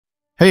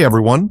Hey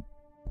everyone!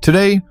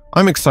 Today,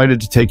 I'm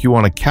excited to take you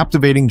on a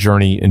captivating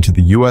journey into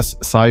the US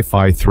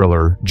sci-fi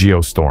thriller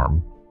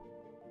Geostorm.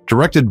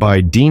 Directed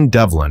by Dean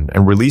Devlin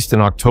and released in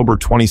October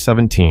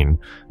 2017,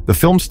 the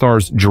film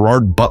stars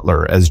Gerard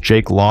Butler as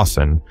Jake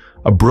Lawson,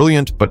 a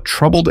brilliant but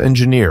troubled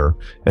engineer,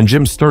 and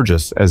Jim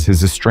Sturgess as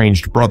his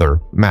estranged brother,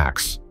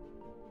 Max.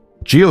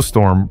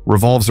 Geostorm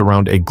revolves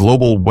around a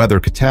global weather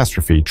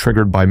catastrophe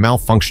triggered by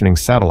malfunctioning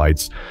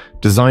satellites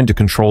designed to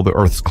control the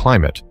Earth's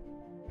climate.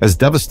 As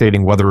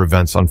devastating weather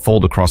events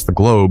unfold across the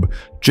globe,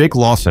 Jake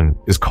Lawson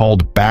is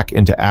called back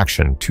into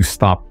action to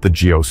stop the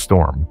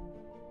Geostorm.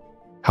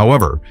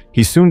 However,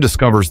 he soon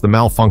discovers the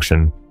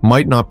malfunction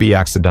might not be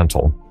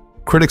accidental.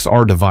 Critics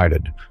are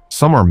divided.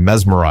 Some are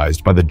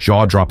mesmerized by the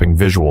jaw-dropping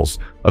visuals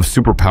of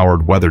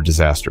superpowered weather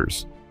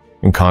disasters.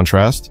 In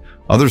contrast,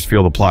 others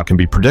feel the plot can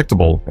be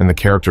predictable and the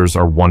characters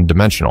are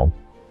one-dimensional.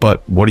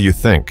 But what do you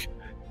think?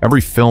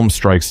 Every film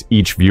strikes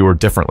each viewer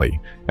differently,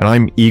 and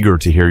I'm eager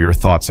to hear your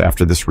thoughts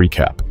after this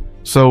recap.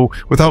 So,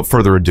 without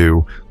further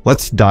ado,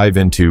 let's dive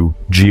into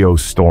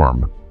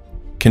Geostorm.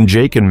 Can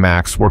Jake and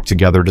Max work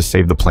together to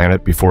save the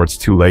planet before it's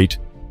too late?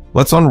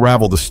 Let's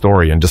unravel the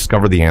story and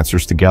discover the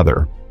answers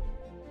together.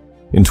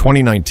 In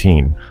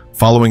 2019,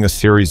 following a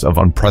series of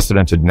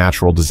unprecedented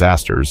natural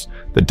disasters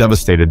that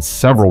devastated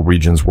several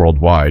regions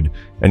worldwide,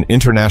 an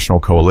international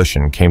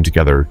coalition came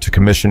together to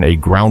commission a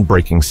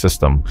groundbreaking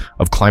system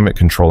of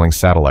climate-controlling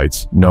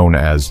satellites known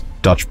as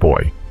Dutch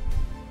Boy.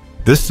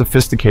 This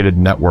sophisticated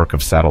network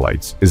of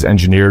satellites is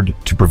engineered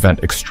to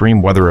prevent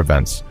extreme weather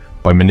events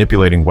by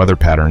manipulating weather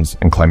patterns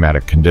and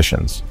climatic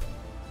conditions.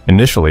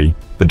 Initially,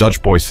 the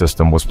Dutch Boy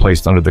system was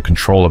placed under the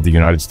control of the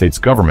United States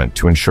government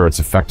to ensure its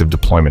effective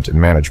deployment and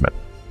management.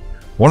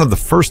 One of the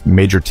first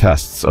major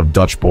tests of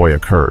Dutch Boy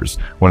occurs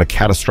when a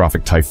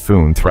catastrophic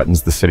typhoon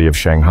threatens the city of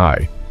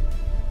Shanghai.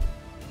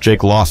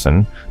 Jake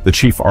Lawson, the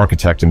chief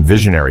architect and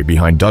visionary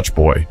behind Dutch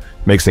Boy,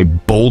 makes a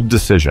bold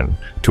decision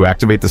to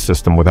activate the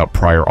system without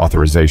prior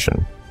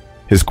authorization.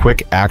 His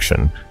quick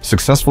action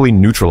successfully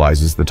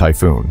neutralizes the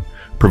typhoon,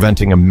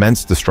 preventing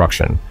immense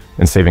destruction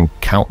and saving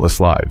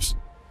countless lives.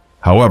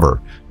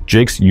 However,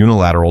 Jake's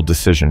unilateral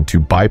decision to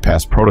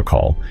bypass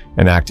protocol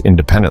and act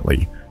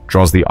independently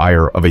draws the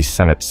ire of a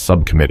Senate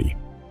subcommittee.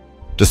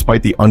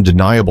 Despite the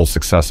undeniable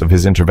success of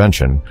his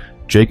intervention,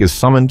 Jake is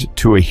summoned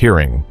to a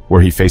hearing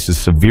where he faces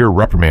severe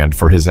reprimand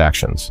for his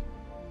actions.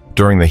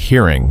 During the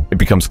hearing, it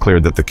becomes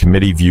clear that the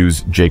committee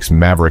views Jake's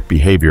maverick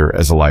behavior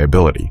as a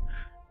liability.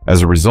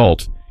 As a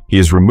result, he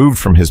is removed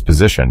from his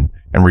position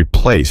and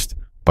replaced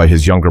by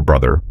his younger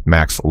brother,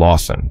 Max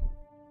Lawson.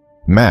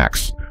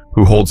 Max,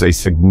 who holds a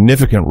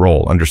significant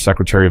role under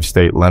Secretary of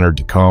State Leonard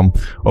de Combe,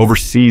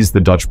 oversees the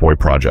Dutch Boy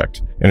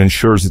project and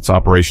ensures its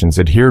operations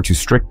adhere to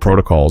strict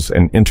protocols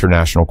and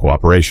international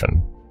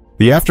cooperation.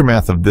 The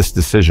aftermath of this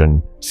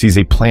decision sees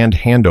a planned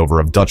handover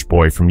of Dutch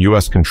Boy from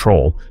U.S.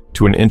 control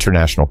to an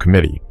international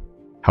committee.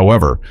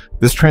 However,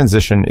 this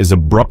transition is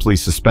abruptly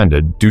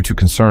suspended due to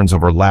concerns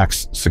over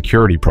lax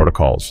security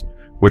protocols,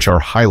 which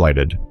are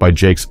highlighted by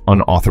Jake's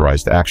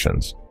unauthorized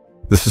actions.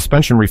 The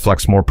suspension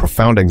reflects more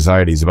profound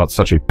anxieties about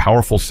such a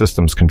powerful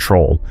system's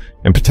control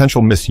and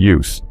potential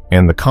misuse,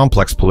 and the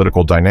complex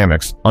political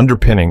dynamics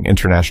underpinning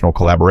international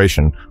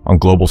collaboration on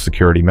global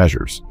security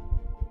measures.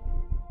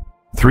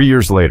 3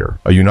 years later,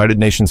 a United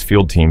Nations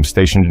field team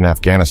stationed in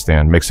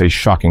Afghanistan makes a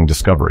shocking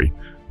discovery: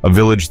 a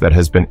village that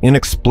has been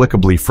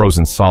inexplicably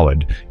frozen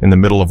solid in the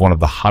middle of one of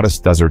the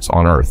hottest deserts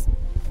on Earth.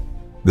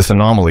 This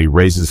anomaly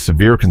raises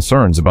severe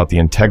concerns about the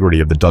integrity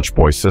of the Dutch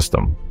Boy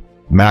system.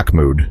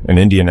 Mahmoud, an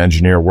Indian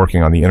engineer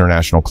working on the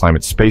International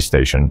Climate Space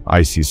Station,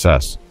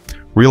 ICSS,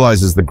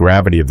 realizes the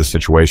gravity of the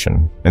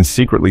situation and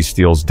secretly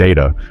steals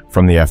data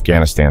from the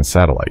Afghanistan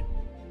satellite.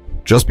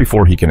 Just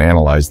before he can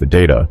analyze the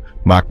data,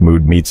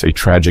 Mahmoud meets a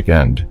tragic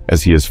end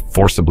as he is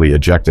forcibly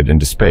ejected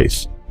into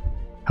space.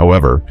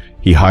 However,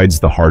 he hides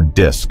the hard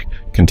disk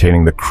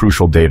containing the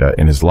crucial data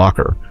in his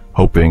locker,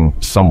 hoping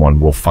someone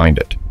will find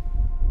it.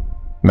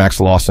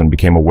 Max Lawson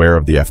became aware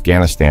of the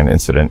Afghanistan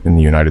incident in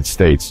the United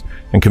States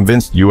and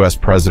convinced U.S.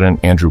 President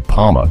Andrew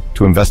Palmer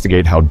to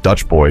investigate how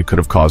Dutch Boy could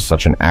have caused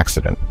such an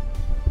accident.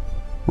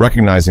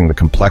 Recognizing the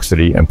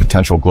complexity and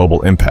potential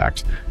global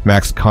impact,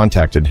 Max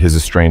contacted his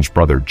estranged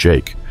brother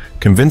Jake,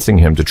 convincing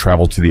him to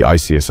travel to the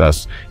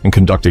ICSS and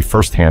conduct a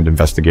first-hand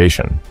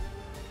investigation.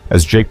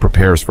 As Jake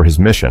prepares for his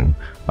mission,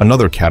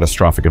 another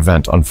catastrophic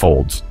event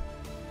unfolds.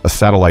 A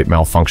satellite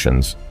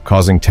malfunctions,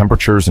 causing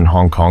temperatures in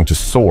Hong Kong to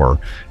soar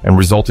and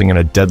resulting in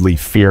a deadly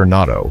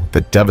tornado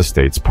that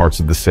devastates parts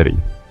of the city.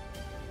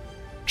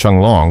 Chung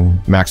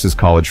Long, Max's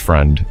college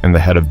friend and the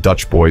head of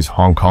Dutch Boy's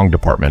Hong Kong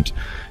department,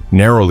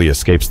 narrowly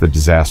escapes the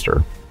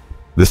disaster.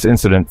 This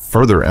incident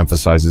further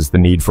emphasizes the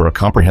need for a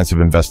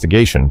comprehensive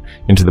investigation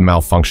into the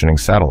malfunctioning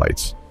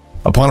satellites.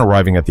 Upon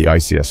arriving at the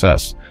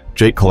ICSS,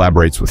 Jake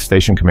collaborates with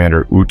Station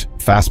Commander Ute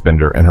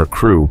Fassbinder and her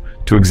crew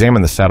to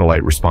examine the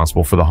satellite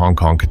responsible for the Hong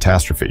Kong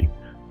catastrophe.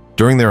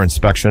 During their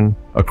inspection,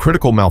 a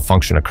critical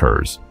malfunction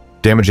occurs,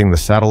 damaging the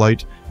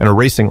satellite and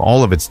erasing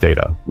all of its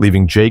data,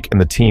 leaving Jake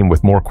and the team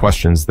with more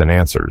questions than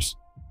answers.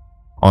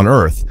 On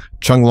Earth,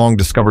 Chung Long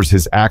discovers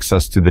his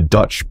access to the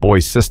Dutch boy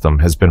system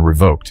has been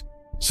revoked.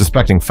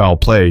 Suspecting foul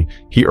play,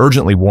 he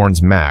urgently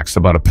warns Max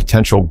about a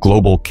potential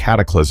global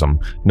cataclysm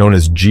known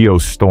as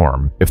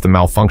Geostorm if the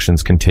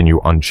malfunctions continue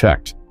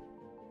unchecked.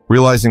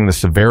 Realizing the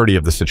severity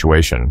of the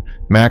situation,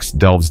 Max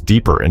delves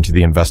deeper into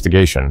the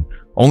investigation,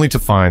 only to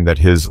find that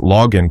his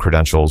login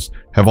credentials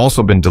have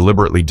also been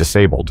deliberately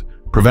disabled,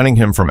 preventing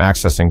him from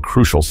accessing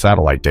crucial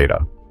satellite data.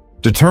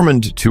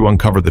 Determined to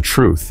uncover the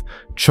truth,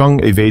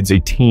 Chung evades a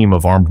team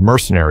of armed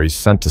mercenaries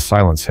sent to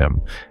silence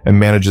him and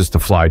manages to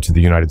fly to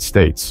the United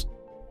States.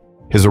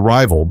 His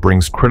arrival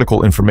brings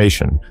critical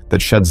information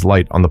that sheds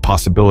light on the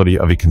possibility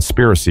of a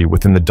conspiracy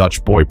within the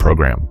Dutch boy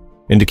program,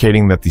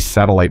 indicating that the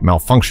satellite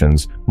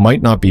malfunctions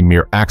might not be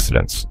mere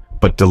accidents,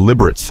 but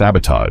deliberate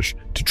sabotage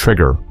to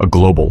trigger a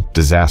global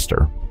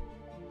disaster.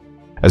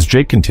 As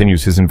Jake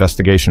continues his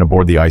investigation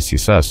aboard the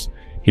ICSS,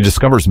 he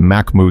discovers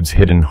Mahmoud's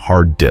hidden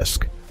hard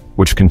disk,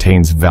 which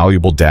contains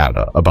valuable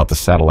data about the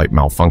satellite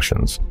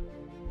malfunctions.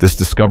 This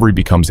discovery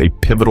becomes a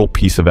pivotal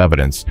piece of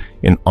evidence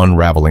in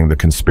unraveling the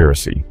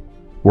conspiracy.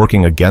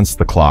 Working against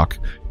the clock,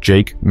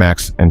 Jake,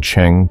 Max, and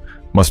Cheng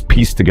must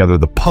piece together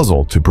the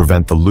puzzle to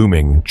prevent the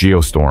looming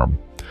Geostorm.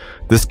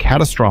 This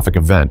catastrophic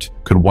event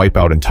could wipe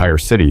out entire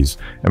cities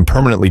and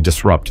permanently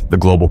disrupt the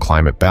global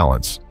climate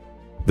balance.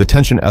 The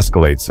tension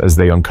escalates as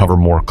they uncover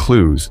more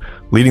clues,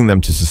 leading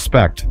them to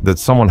suspect that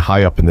someone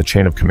high up in the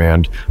chain of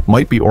command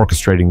might be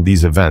orchestrating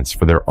these events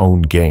for their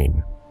own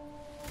gain.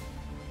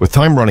 With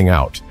time running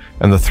out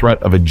and the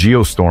threat of a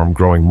Geostorm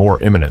growing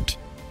more imminent,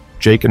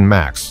 Jake and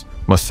Max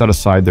must set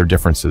aside their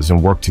differences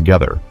and work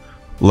together,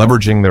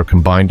 leveraging their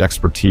combined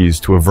expertise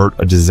to avert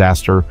a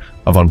disaster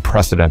of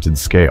unprecedented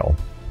scale.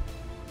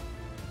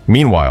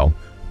 Meanwhile,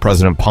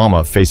 President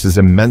Palma faces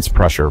immense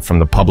pressure from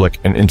the public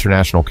and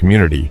international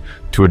community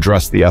to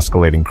address the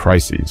escalating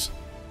crises.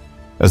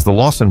 As the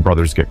Lawson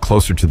brothers get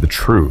closer to the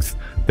truth,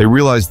 they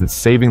realize that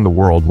saving the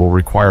world will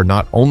require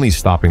not only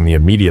stopping the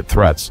immediate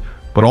threats,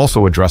 but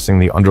also addressing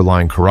the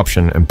underlying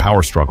corruption and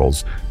power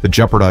struggles that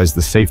jeopardize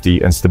the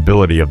safety and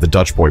stability of the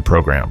Dutch boy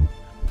program.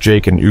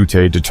 Jake and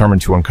Ute,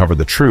 determined to uncover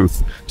the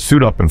truth,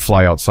 suit up and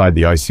fly outside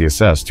the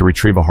ICSS to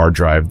retrieve a hard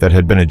drive that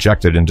had been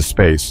ejected into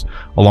space,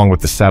 along with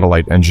the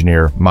satellite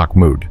engineer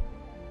Mahmoud.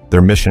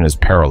 Their mission is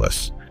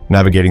perilous,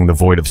 navigating the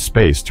void of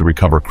space to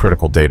recover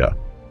critical data.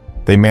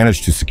 They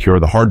manage to secure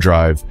the hard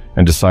drive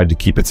and decide to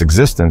keep its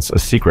existence a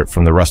secret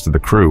from the rest of the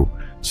crew,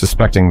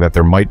 suspecting that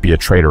there might be a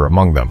traitor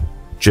among them.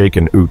 Jake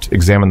and Ute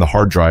examine the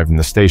hard drive in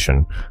the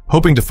station,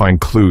 hoping to find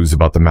clues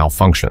about the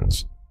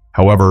malfunctions.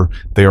 However,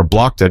 they are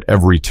blocked at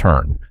every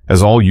turn,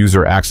 as all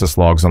user access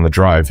logs on the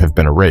drive have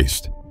been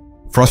erased.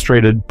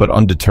 Frustrated but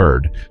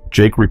undeterred,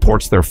 Jake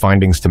reports their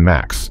findings to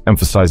Max,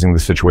 emphasizing the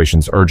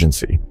situation's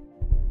urgency.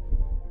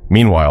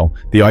 Meanwhile,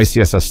 the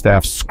ICSS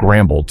staff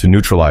scramble to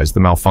neutralize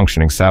the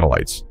malfunctioning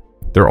satellites.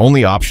 Their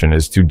only option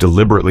is to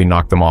deliberately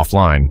knock them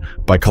offline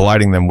by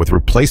colliding them with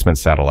replacement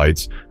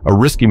satellites, a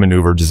risky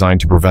maneuver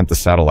designed to prevent the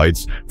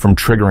satellites from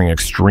triggering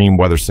extreme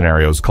weather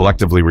scenarios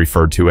collectively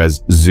referred to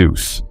as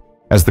Zeus.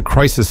 As the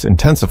crisis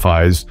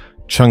intensifies,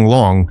 Chung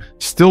Long,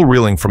 still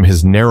reeling from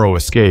his narrow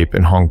escape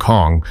in Hong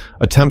Kong,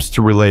 attempts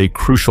to relay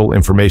crucial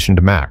information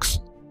to Max.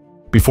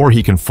 Before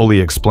he can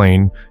fully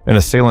explain, an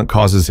assailant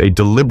causes a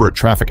deliberate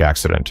traffic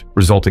accident,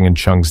 resulting in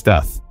Chung's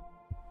death.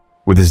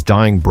 With his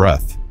dying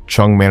breath,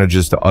 Chung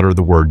manages to utter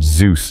the word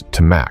Zeus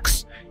to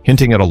Max,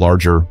 hinting at a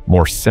larger,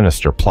 more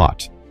sinister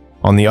plot.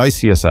 On the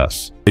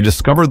ICSS, they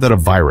discover that a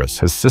virus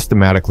has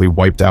systematically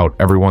wiped out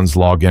everyone's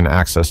login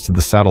access to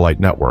the satellite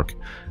network,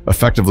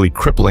 effectively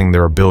crippling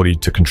their ability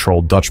to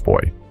control Dutch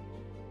Boy.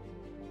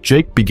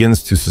 Jake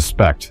begins to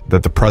suspect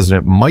that the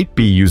president might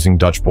be using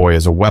Dutch Boy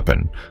as a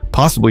weapon,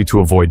 possibly to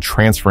avoid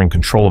transferring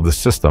control of the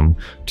system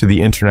to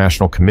the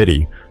International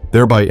Committee,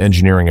 thereby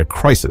engineering a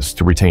crisis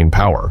to retain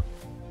power.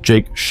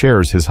 Jake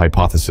shares his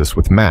hypothesis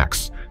with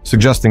Max,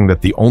 suggesting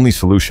that the only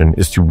solution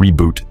is to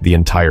reboot the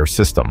entire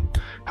system.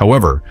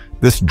 However,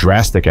 this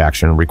drastic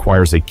action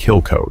requires a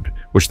kill code,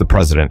 which the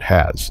president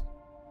has.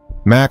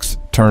 Max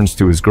turns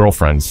to his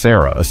girlfriend,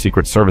 Sarah, a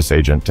Secret Service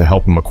agent, to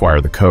help him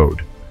acquire the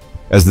code.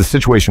 As the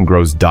situation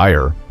grows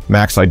dire,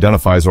 Max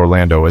identifies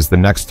Orlando as the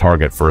next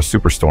target for a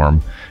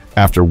superstorm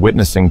after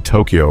witnessing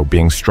Tokyo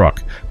being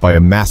struck by a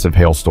massive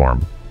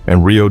hailstorm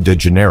and Rio de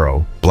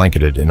Janeiro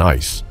blanketed in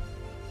ice.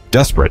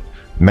 Desperate,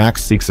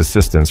 Max seeks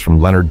assistance from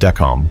Leonard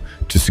Decom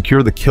to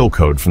secure the kill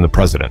code from the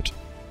president.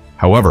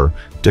 However,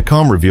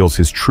 Decom reveals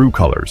his true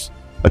colors,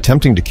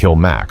 attempting to kill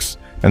Max,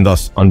 and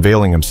thus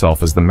unveiling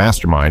himself as the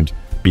mastermind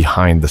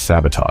behind the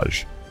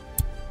sabotage.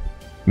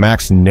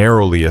 Max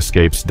narrowly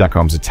escapes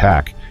Decom's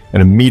attack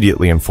and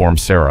immediately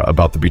informs Sarah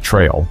about the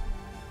betrayal.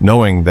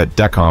 Knowing that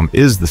Decom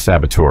is the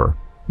saboteur,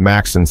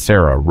 Max and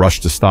Sarah rush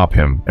to stop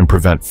him and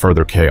prevent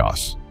further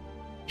chaos.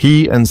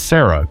 He and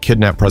Sarah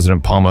kidnap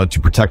President Palma to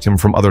protect him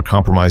from other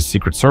compromised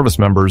Secret Service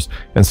members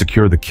and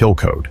secure the kill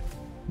code.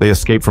 They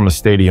escape from a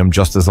stadium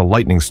just as a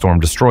lightning storm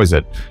destroys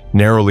it,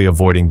 narrowly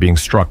avoiding being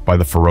struck by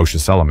the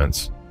ferocious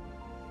elements.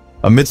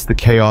 Amidst the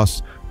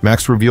chaos,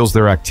 Max reveals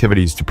their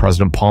activities to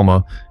President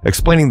Palma,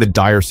 explaining the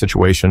dire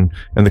situation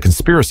and the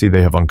conspiracy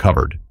they have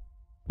uncovered.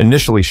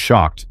 Initially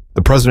shocked,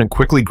 the president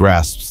quickly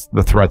grasps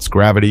the threat's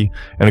gravity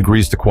and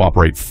agrees to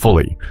cooperate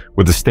fully.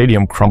 With the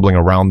stadium crumbling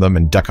around them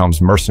and DECOM's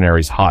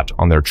mercenaries hot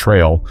on their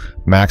trail,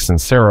 Max and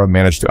Sarah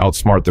manage to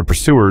outsmart their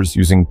pursuers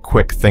using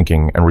quick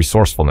thinking and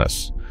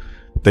resourcefulness.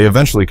 They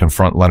eventually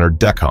confront Leonard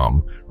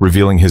DECOM,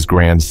 revealing his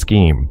grand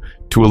scheme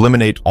to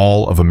eliminate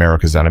all of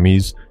America's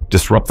enemies,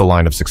 disrupt the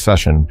line of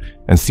succession,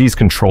 and seize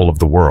control of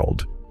the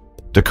world.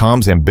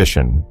 DECOM's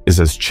ambition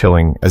is as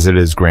chilling as it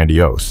is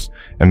grandiose,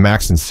 and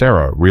Max and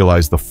Sarah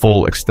realize the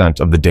full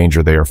extent of the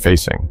danger they are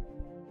facing.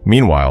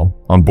 Meanwhile,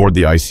 on board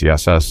the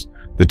ICSS,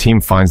 the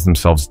team finds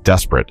themselves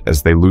desperate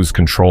as they lose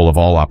control of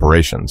all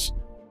operations.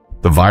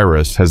 The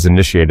virus has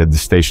initiated the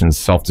station's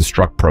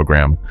self-destruct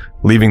program,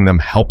 leaving them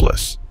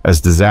helpless as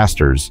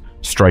disasters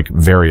strike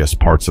various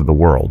parts of the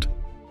world.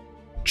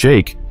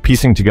 Jake,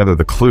 piecing together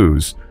the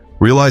clues,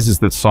 realizes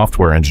that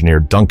software engineer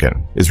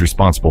Duncan is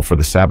responsible for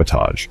the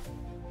sabotage.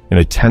 In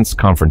a tense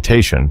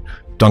confrontation,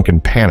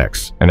 Duncan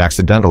panics and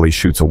accidentally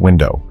shoots a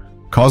window,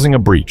 causing a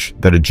breach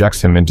that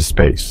ejects him into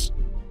space.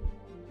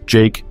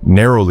 Jake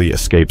narrowly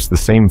escapes the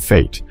same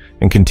fate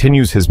and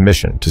continues his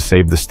mission to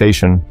save the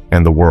station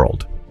and the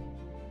world.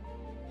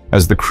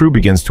 As the crew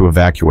begins to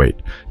evacuate,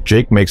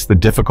 Jake makes the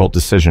difficult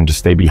decision to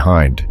stay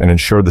behind and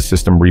ensure the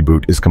system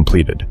reboot is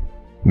completed.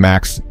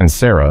 Max and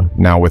Sarah,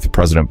 now with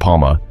President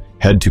Palma,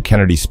 head to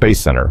Kennedy Space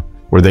Center,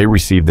 where they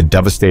receive the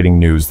devastating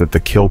news that the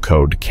kill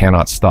code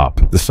cannot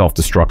stop the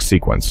self-destruct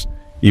sequence,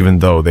 even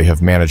though they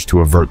have managed to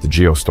avert the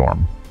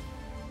Geostorm.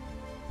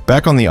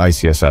 Back on the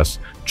ICSS,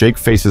 Jake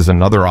faces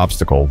another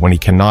obstacle when he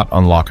cannot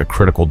unlock a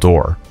critical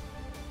door.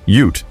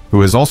 Ute, who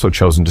has also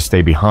chosen to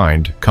stay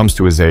behind, comes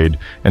to his aid,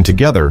 and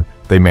together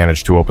they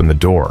manage to open the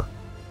door.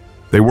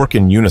 They work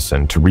in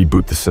unison to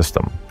reboot the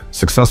system,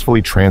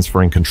 successfully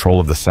transferring control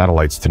of the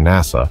satellites to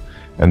NASA,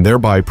 and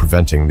thereby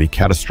preventing the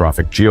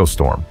catastrophic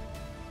Geostorm.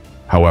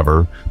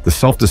 However, the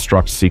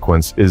self-destruct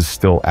sequence is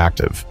still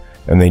active,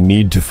 and they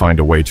need to find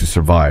a way to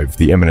survive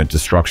the imminent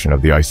destruction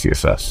of the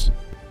ICSS.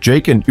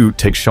 Jake and Ute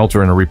take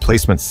shelter in a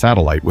replacement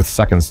satellite with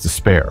seconds to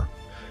spare.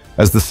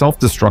 As the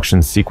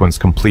self-destruction sequence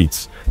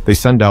completes, they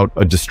send out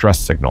a distress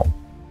signal.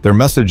 Their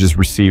message is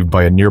received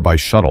by a nearby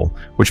shuttle,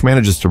 which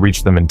manages to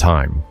reach them in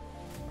time.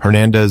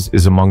 Hernandez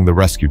is among the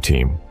rescue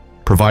team,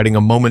 providing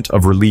a moment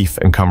of relief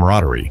and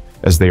camaraderie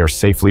as they are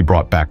safely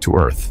brought back to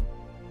Earth.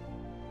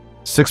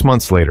 6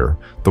 months later,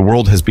 the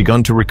world has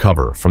begun to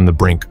recover from the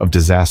brink of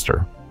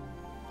disaster.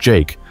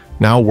 Jake,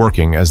 now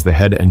working as the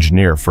head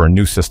engineer for a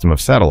new system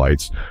of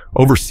satellites,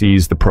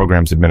 oversees the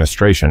program's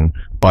administration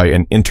by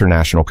an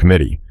international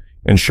committee,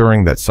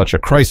 ensuring that such a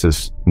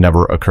crisis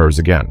never occurs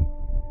again.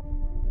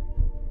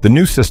 The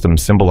new system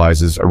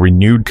symbolizes a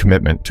renewed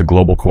commitment to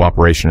global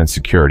cooperation and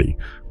security,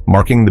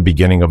 marking the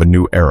beginning of a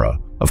new era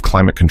of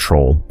climate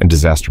control and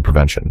disaster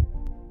prevention.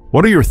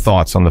 What are your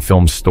thoughts on the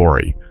film's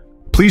story?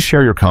 Please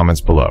share your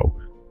comments below.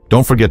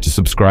 Don't forget to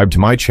subscribe to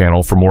my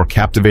channel for more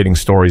captivating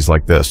stories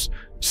like this.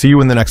 See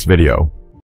you in the next video.